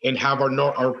and have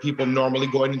our people normally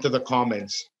going into the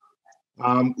comments.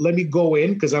 Let me go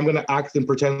in because I'm going to act and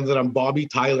pretend that I'm Bobby,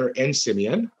 Tyler, and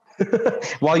Simeon.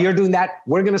 While you're doing that,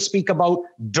 we're going to speak about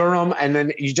Durham, and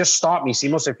then you just stop me,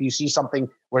 Simos, if you see something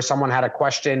where someone had a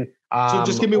question. So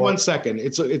just give me 1 second.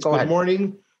 It's good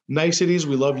morning, niceties.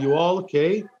 We love you all.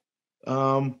 Okay.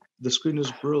 The screen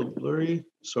is blurry.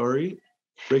 Sorry.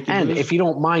 And if you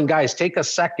don't mind, guys, take a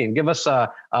second. Give us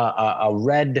a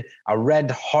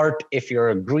red heart if you're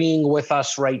agreeing with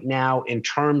us right now in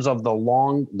terms of the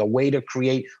way to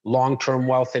create long-term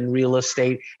wealth in real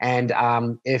estate. And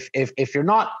if you're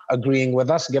not agreeing with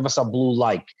us, give us a blue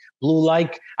like. Blue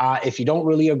like if you don't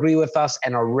really agree with us,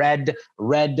 and a red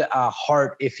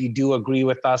heart if you do agree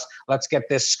with us. Let's get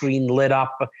this screen lit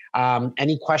up.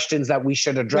 Any questions that we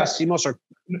should address, Simos? Or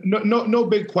no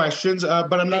big questions,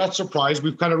 but I'm not surprised.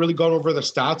 We've kind of really gone over the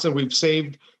stats, and we've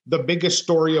saved the biggest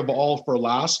story of all for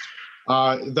last.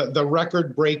 The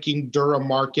record-breaking Durham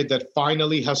market that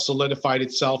finally has solidified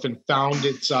itself and found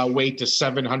its way to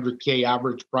 $700K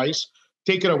average price.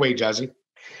 Take it away, Jazzy.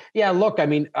 Yeah, look, I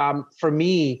mean, for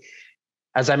me,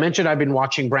 as I mentioned, I've been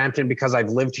watching Brampton because I've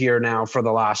lived here now for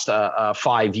the last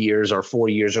 5 years or 4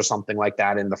 years or something like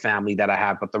that in the family that I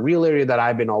have. But the real area that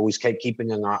I've been always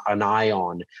keeping an eye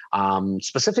on,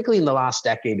 specifically in the last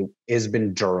decade, has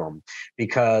been Durham,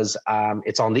 because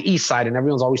it's on the east side and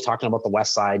everyone's always talking about the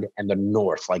west side and the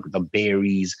north, like the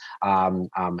Barries,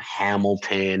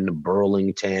 Hamilton,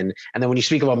 Burlington. And then when you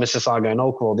speak about Mississauga and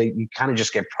Oakville, you kind of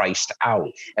just get priced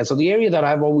out. And so the area that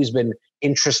I've always been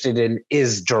interested in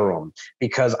is Durham,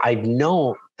 because I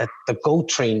know that the GO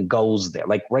train goes there.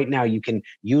 Like right now, you can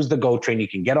use the GO train. You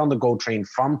can get on the GO train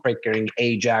from Pickering,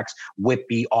 Ajax,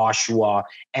 Whitby, Oshawa,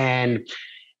 and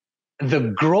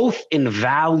the growth in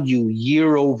value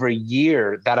year over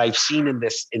year that I've seen in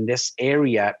this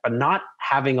area, but not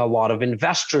having a lot of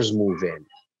investors move in,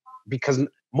 because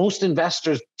most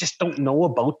investors just don't know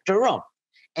about Durham.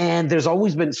 And there's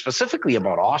always been, specifically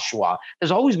about Oshawa,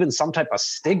 there's always been some type of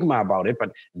stigma about it,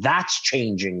 but that's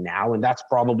changing now. And that's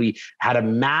probably had a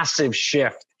massive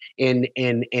shift in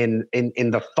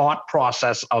the thought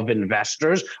process of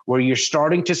investors, where you're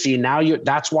starting to see now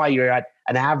that's why you're at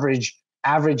an average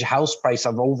house price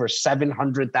of over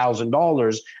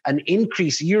 $700,000, an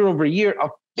increase year over year of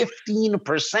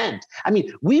 15%. I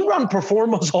mean, we run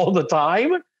performance all the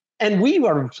time, and we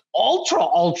are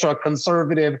ultra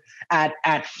conservative at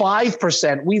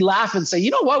 5%. We laugh and say,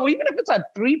 you know what? Even if it's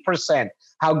at 3%,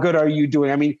 how good are you doing?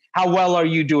 I mean, how well are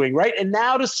you doing, right? And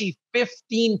now to see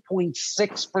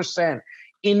 15.6%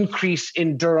 increase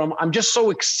in Durham, I'm just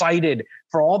so excited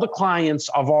for all the clients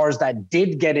of ours that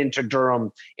did get into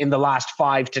Durham in the last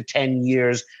 5 to 10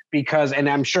 years, because, and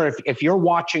I'm sure if you're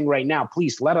watching right now,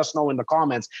 please let us know in the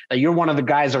comments that you're one of the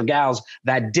guys or gals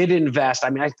that did invest. I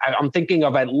mean, I'm thinking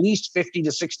of at least 50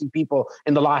 to 60 people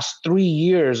in the last 3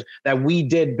 years that we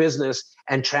did business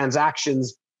and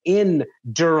transactions in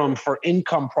Durham for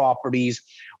income properties,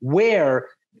 where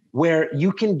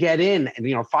you can get in.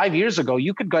 And 5 years ago,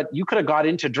 you could have got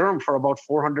into Durham for about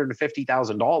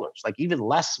 $450,000, like even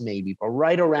less maybe, but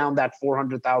right around that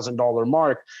 $400,000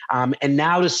 mark. And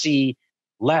now to see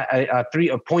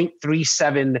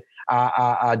 0.37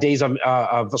 days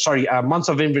months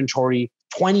of inventory,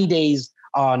 20 days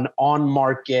on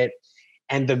market,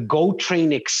 and the GO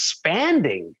train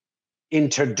expanding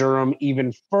into Durham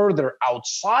even further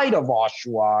outside of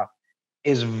Oshawa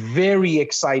is very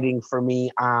exciting for me.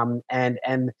 And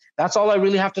that's all I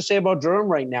really have to say about Durham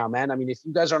right now, man. I mean, if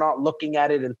you guys are not looking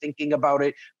at it and thinking about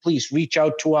it, please reach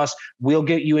out to us. We'll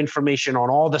get you information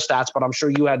on all the stats, but I'm sure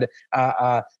you had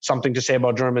something to say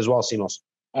about Durham as well, Simos.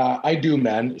 I do,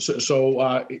 man.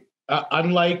 So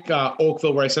unlike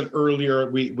Oakville, where I said earlier,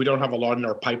 we don't have a lot in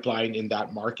our pipeline in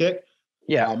that market.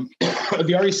 Yeah.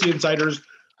 The REC insiders,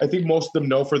 I think most of them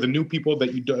know. For the new people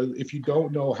if you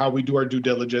don't know how we do our due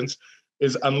diligence,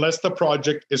 is unless the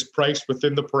project is priced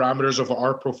within the parameters of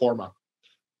our pro forma.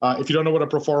 If you don't know what a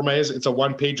pro forma is, it's a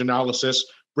one-page analysis,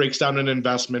 breaks down an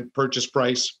investment, purchase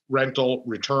price, rental,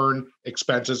 return,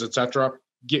 expenses, etc.,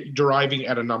 deriving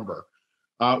at a number.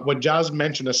 What Jas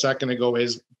mentioned a second ago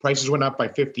is prices went up by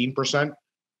 15%.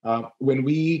 When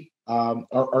we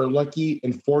are lucky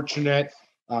and fortunate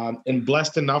and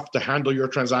blessed enough to handle your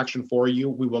transaction for you,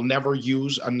 we will never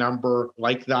use a number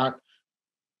like that.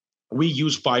 We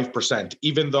use 5%,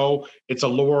 even though it's a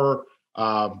lower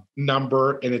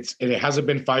number, and it hasn't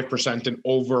been 5% in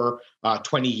over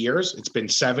 20 years. It's been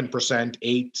 7%,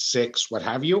 8, 6, what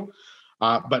have you.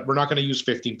 But we're not going to use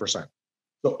 15%.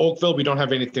 So Oakville, we don't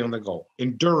have anything on the go.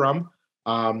 In Durham,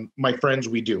 my friends,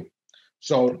 we do.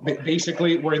 So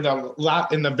basically, we're in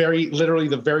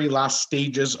the very last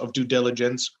stages of due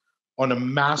diligence on a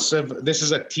massive. This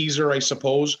is a teaser, I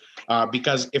suppose,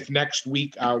 because if next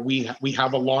week we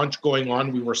have a launch going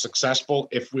on, we were successful.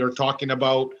 If we were talking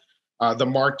about the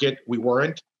market, we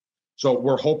weren't. So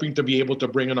we're hoping to be able to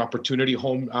bring an opportunity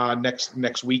home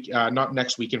next week, not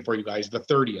next weekend for you guys, the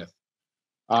 30th.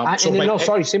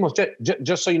 Sorry, Simos.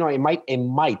 Just so you know, it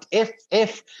might.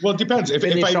 If well, it depends. If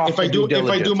I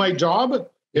do my job,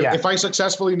 if I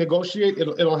successfully negotiate,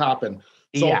 it'll happen.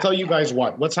 So I'll tell you guys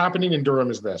what's happening in Durham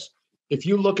is this. If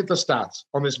you look at the stats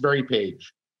on this very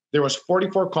page, there was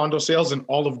 44 condo sales in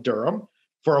all of Durham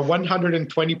for a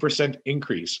 120%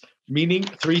 increase, meaning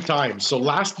 3 times. So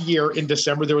last year in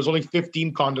December, there was only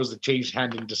 15 condos that changed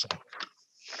hand in December.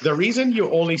 The reason you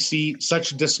only see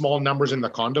such small numbers in the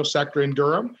condo sector in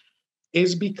Durham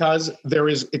is because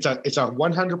it's a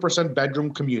 100%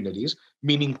 bedroom communities,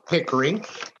 meaning Pickering,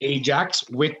 Ajax,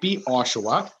 Whitby,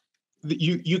 Oshawa.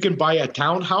 You can buy a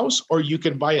townhouse or you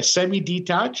can buy a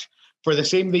semi-detached for the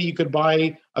same that you could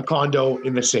buy a condo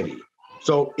in the city.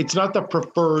 So it's not the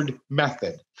preferred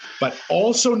method. But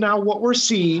also now what we're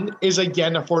seeing is,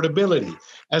 again, affordability.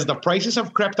 As the prices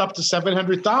have crept up to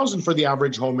 $700,000 for the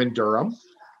average home in Durham,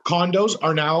 condos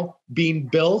are now being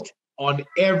built on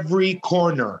every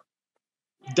corner.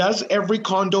 Does every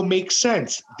condo make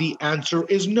sense? The answer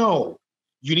is no.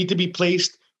 You need to be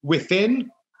placed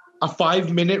within a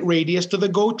 5-minute radius to the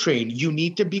GO train. You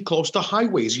need to be close to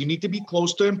highways. You need to be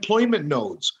close to employment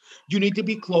nodes. You need to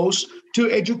be close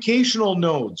to educational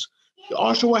nodes.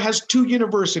 Oshawa has 2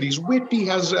 universities. Whitby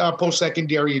has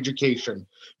post-secondary education.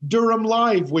 Durham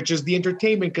Live, which is the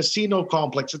entertainment casino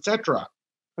complex, etc.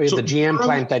 So the GM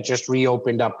plant that just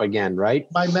reopened up again, right?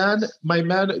 My man,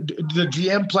 the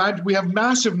GM plant, we have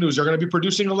massive news. They're going to be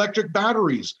producing electric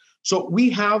batteries. So we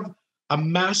have a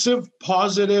massive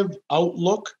positive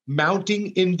outlook mounting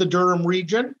in the Durham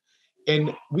region.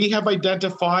 And we have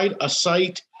identified a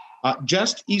site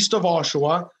just east of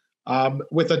Oshawa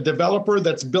with a developer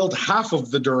that's built half of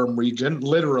the Durham region,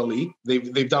 literally.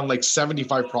 They've done like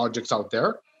 75 projects out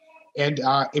there. And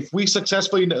if we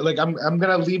successfully, I'm going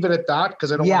to leave it at that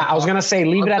because I don't. Yeah, I was going to say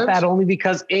leave it at that only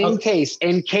because in case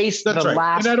that's right.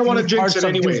 last and I don't want to jinx it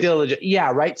anyway. Due diligence.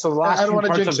 Yeah, right. So the last few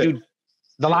parts of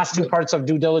the last 2 parts of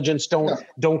due diligence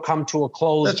don't come to a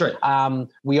close. That's right.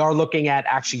 We are looking at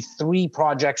actually 3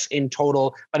 projects in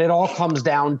total, but it all comes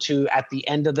down to, at the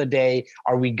end of the day,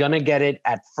 are we going to get it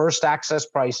at first access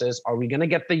prices? Are we going to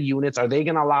get the units? Are they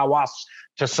going to allow us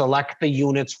to select the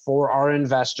units for our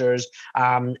investors,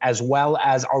 as well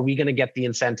as are we going to get the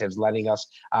incentives, letting us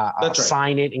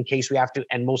sign it in case we have to,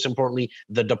 and most importantly,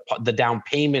 the down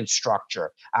payment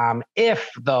structure.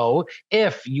 If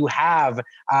you have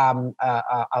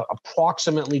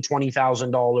approximately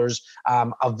 $20,000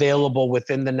 available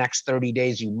within the next 30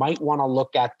 days, you might want to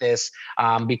look at this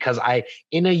because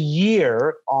in a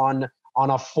year on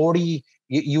a 40.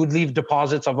 You would leave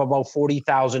deposits of about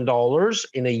 $40,000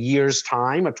 in a year's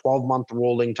time, a 12-month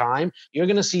rolling time. You're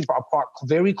going to see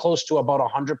very close to about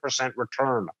 100%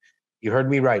 return. You heard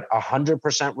me right,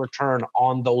 100% return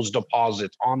on those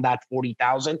deposits, on that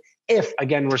 $40,000. If,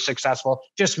 again, we're successful,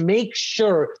 just make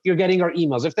sure you're getting our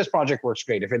emails. If this project works,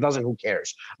 great. If it doesn't, who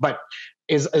cares? But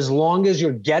as long as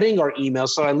you're getting our emails,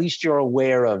 so at least you're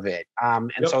aware of it.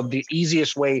 So the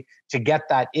easiest way to get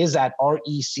that is at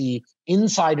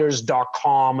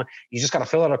recinsiders.com. You just got to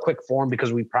fill out a quick form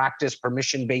because we practice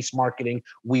permission-based marketing.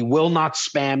 We will not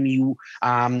spam you.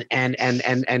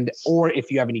 Or if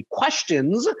you have any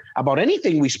questions about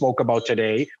anything we spoke about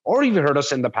today, or you've heard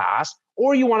us in the past,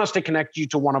 or you want us to connect you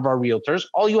to one of our realtors,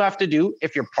 all you have to do,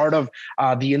 if you're part of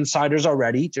the insiders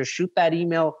already, just shoot that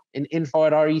email in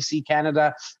info@REC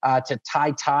Canada to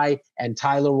Ty, and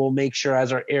Tyler will make sure,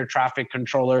 as our air traffic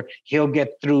controller, he'll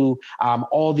get through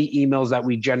all the emails that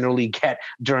we generally get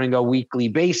during a weekly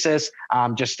basis.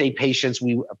 Just stay patient.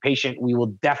 We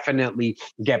will definitely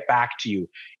get back to you.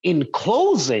 In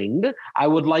closing, I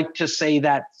would like to say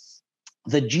that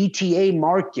the GTA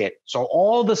market, so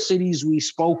all the cities we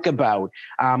spoke about,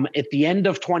 at the end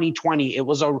of 2020, it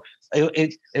was the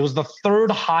 3rd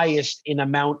highest in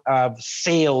amount of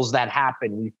sales that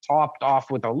happened. We topped off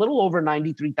with a little over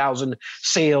 93,000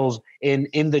 sales in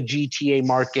the GTA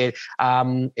market.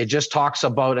 It just talks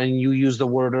about, and you used the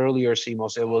word earlier,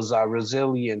 Simos, it was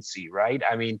resiliency, right?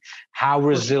 I mean, how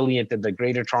resilient did the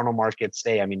Greater Toronto market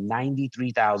stay? I mean,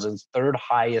 93,000, 3rd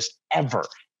highest ever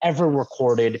ever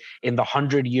recorded in the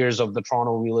 100 years of the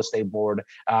Toronto Real Estate Board,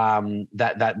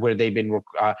 that where they've been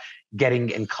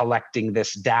getting and collecting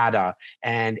this data.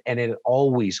 And it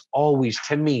always,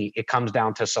 to me, it comes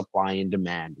down to supply and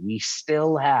demand. We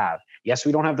still have, yes,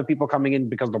 we don't have the people coming in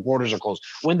because the borders are closed.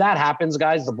 When that happens,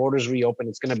 guys, the borders reopen,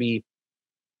 it's going to be,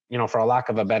 for a lack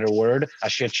of a better word, a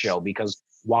shit show. Because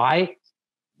why?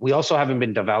 We also haven't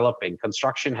been developing.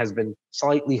 Construction has been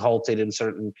slightly halted in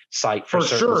certain sites.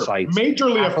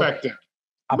 Majorly affected.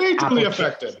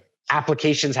 Affected.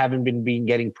 Applications haven't been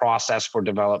getting processed for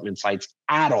development sites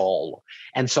at all.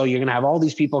 And so you're going to have all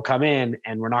these people come in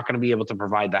and we're not going to be able to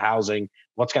provide the housing.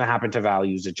 What's going to happen to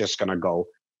values? It's just going to go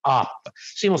up.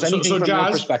 Simos, anything from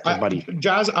your perspective, buddy?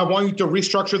 Jas, I want you to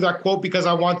restructure that quote because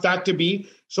I want that to be,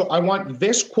 so I want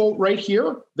this quote right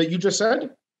here that you just said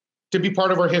to be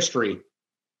part of our history.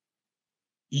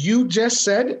 You just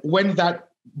said when that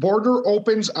border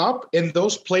opens up and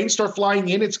those planes start flying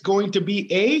in, it's going to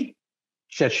be a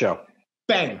shit show.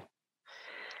 Bang.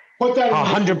 Put that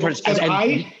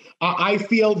 100%. I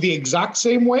feel the exact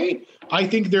same way. I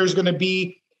think there's going to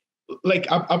be like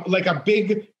a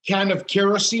big can of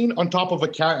kerosene on top of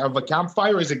a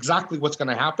campfire is exactly what's going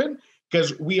to happen,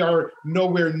 because we are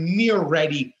nowhere near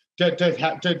ready to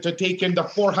take in the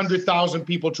 400,000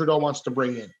 people Trudeau wants to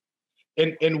bring in.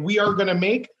 And we are going to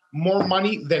make more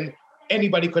money than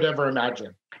anybody could ever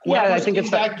imagine. I think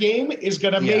it's that game is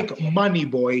going to make money,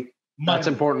 boy. Money. That's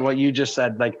important what you just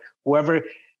said. Like, whoever,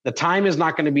 the time is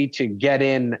not going to be to get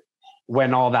in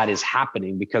when all that is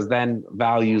happening, because then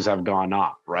values have gone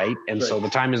up, right? And so the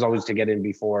time is always to get in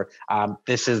before.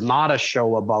 This is not a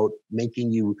show about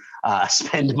making you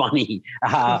spend money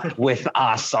with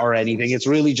us or anything. It's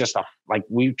really just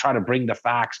we try to bring the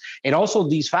facts. And also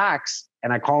these facts,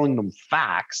 and I'm calling them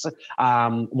facts,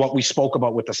 what we spoke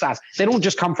about with the stats, they don't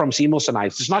just come from Simos and I.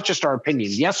 It's not just our opinion.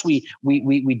 Yes, we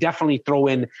definitely throw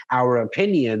in our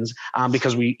opinions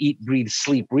because we eat, breathe,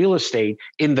 sleep real estate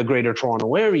in the Greater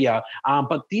Toronto area.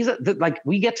 But these are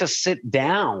we get to sit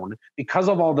down because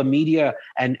of all the media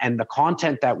and the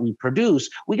content that we produce.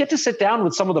 We get to sit down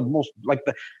with some of the most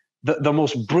the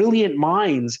most brilliant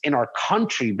minds in our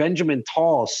country. Benjamin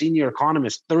Tall, senior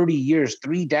economist, 30 years,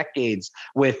 3 decades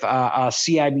with a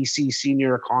CIBC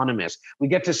senior economist. We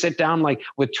get to sit down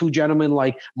with 2 gentlemen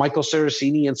like Michael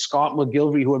Saraceni and Scott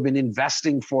McGilvery, who have been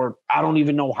investing for, I don't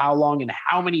even know how long and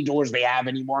how many doors they have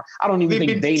anymore. I don't even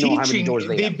think they know how many doors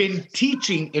they have. They've been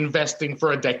teaching investing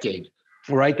for a decade.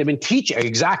 Right, they've been teaching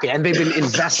exactly, and they've been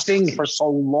investing for so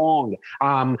long.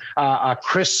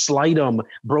 Chris Slightum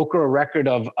broke a record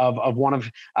of one of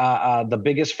the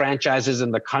biggest franchises in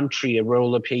the country, a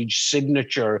Roller Page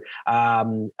signature.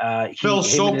 Phil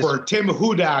Soper, Tim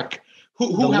Hudak. The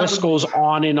list goes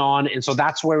on, and so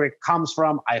that's where it comes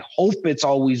from. I hope it's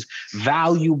always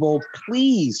valuable.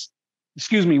 Please.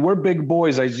 Excuse me, we're big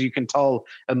boys, as you can tell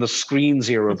on the screens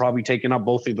here. We're probably taking up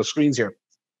both of the screens here.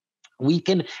 We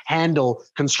can handle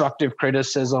constructive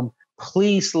criticism.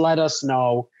 Please let us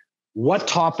know what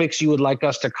topics you would like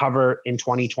us to cover in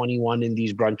 2021 in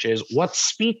these brunches, what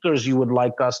speakers you would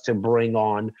like us to bring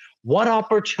on, what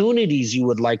opportunities you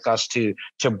would like us to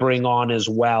bring on as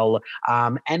well,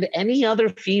 and any other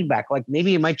feedback. Like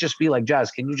maybe it might just be like, Jas,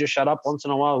 can you just shut up once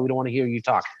in a while? We don't want to hear you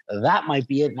talk. That might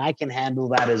be it, and I can handle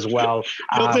that as well.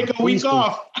 You'll take a week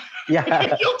off.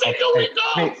 Yeah. You'll take a week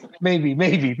off.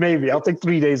 Maybe. I'll take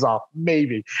 3 days off.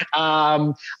 Maybe.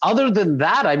 Other than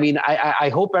that, I mean, I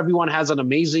hope everyone has an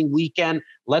amazing weekend.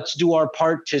 Let's do our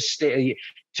part to stay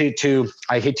to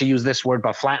I hate to use this word,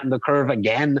 but flatten the curve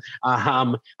again.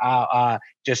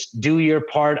 Just do your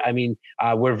part. I mean,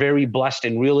 we're very blessed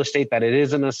in real estate that it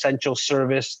is an essential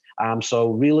service. So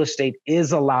real estate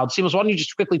is allowed. Simos, why don't you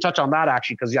just quickly touch on that,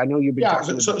 actually, because I know you've been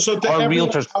talking to our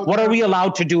realtors. What are we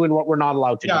allowed to do and what we're not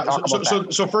allowed to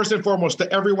do? So first and foremost, to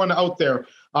everyone out there,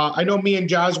 I know me and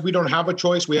Jas, we don't have a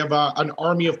choice. We have an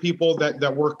army of people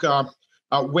that work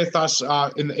with us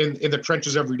in the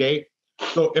trenches every day.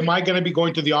 So am I going to be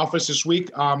going to the office this week?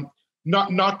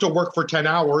 Not to work for 10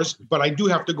 hours, but I do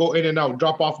have to go in and out,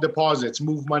 drop off deposits,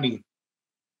 move money,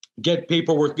 get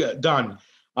paperwork done.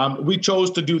 We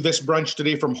chose to do this brunch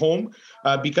today from home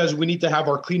because we need to have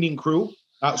our cleaning crew.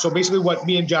 So basically what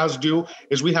me and Jas do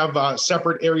is we have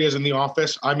separate areas in the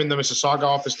office. I'm in the Mississauga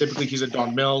office. Typically he's at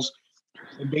Don Mills.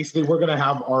 And basically we're going to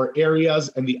have our areas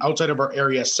and the outside of our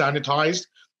area sanitized.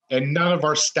 And none of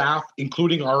our staff,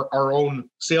 including our own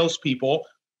salespeople,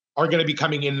 are going to be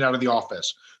coming in and out of the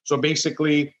office. So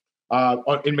basically,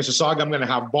 in Mississauga, I'm going to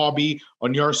have Bobby.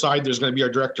 On your side, there's going to be our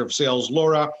director of sales,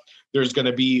 Laura. There's going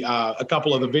to be a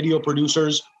couple of the video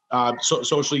producers,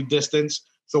 socially distanced.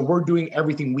 So we're doing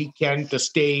everything we can to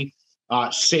stay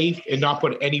safe and not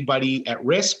put anybody at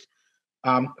risk.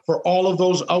 For all of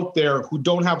those out there who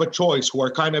don't have a choice, who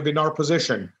are kind of in our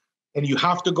position, and you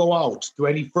have to go out to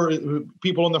any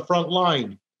people on the front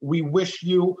line, we wish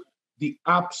you the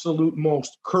absolute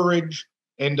most courage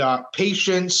and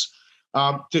patience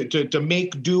to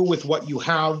make do with what you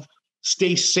have.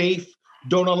 Stay safe.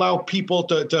 Don't allow people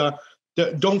to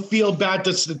don't feel bad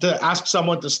to ask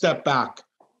someone to step back.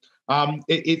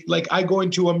 Like I go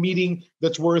into a meeting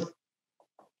that's worth,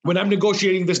 when I'm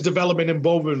negotiating this development in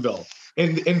Bowmanville,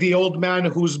 and the old man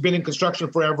who's been in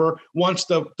construction forever wants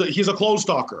he's a clothes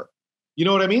talker. You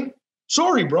know what I mean?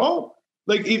 Sorry, bro.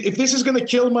 Like if this is going to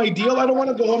kill my deal, I don't want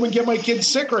to go home and get my kids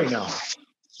sick right now.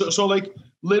 So like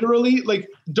literally, like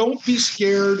don't be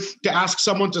scared to ask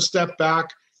someone to step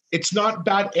back. It's not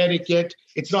bad etiquette.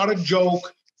 It's not a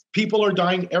joke. People are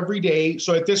dying every day.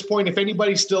 So at this point, if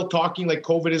anybody's still talking like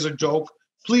COVID is a joke,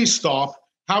 please stop.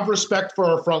 Have respect for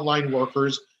our frontline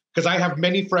workers, because I have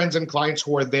many friends and clients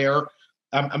who are there.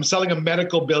 I'm selling a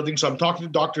medical building, so I'm talking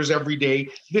to doctors every day.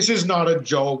 This is not a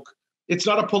joke. It's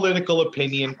not a political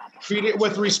opinion. Treat it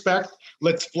with respect.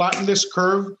 Let's flatten this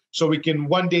curve so we can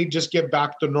one day just get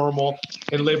back to normal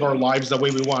and live our lives the way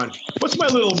we want. What's my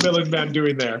little villain man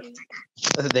doing there?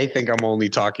 They think I'm only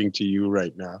talking to you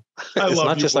right now. It's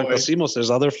not just boy. Uncle Simos. There's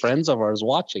other friends of ours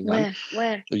watching.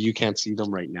 Where? You can't see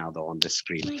them right now, though, on the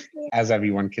screen. As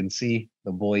everyone can see,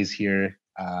 the boys here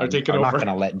are taking I'm over. not going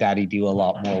to let Daddy do a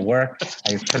lot more work.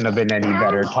 It couldn't have been any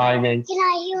better timing. Can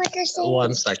I hear what they're saying?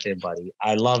 1 second, buddy.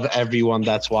 I love everyone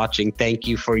that's watching. Thank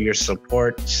you for your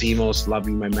support. Simos, love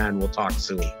you, my man. We'll talk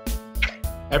soon.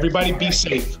 Everybody be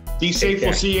safe. Be safe.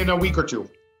 We'll see you in a week or two.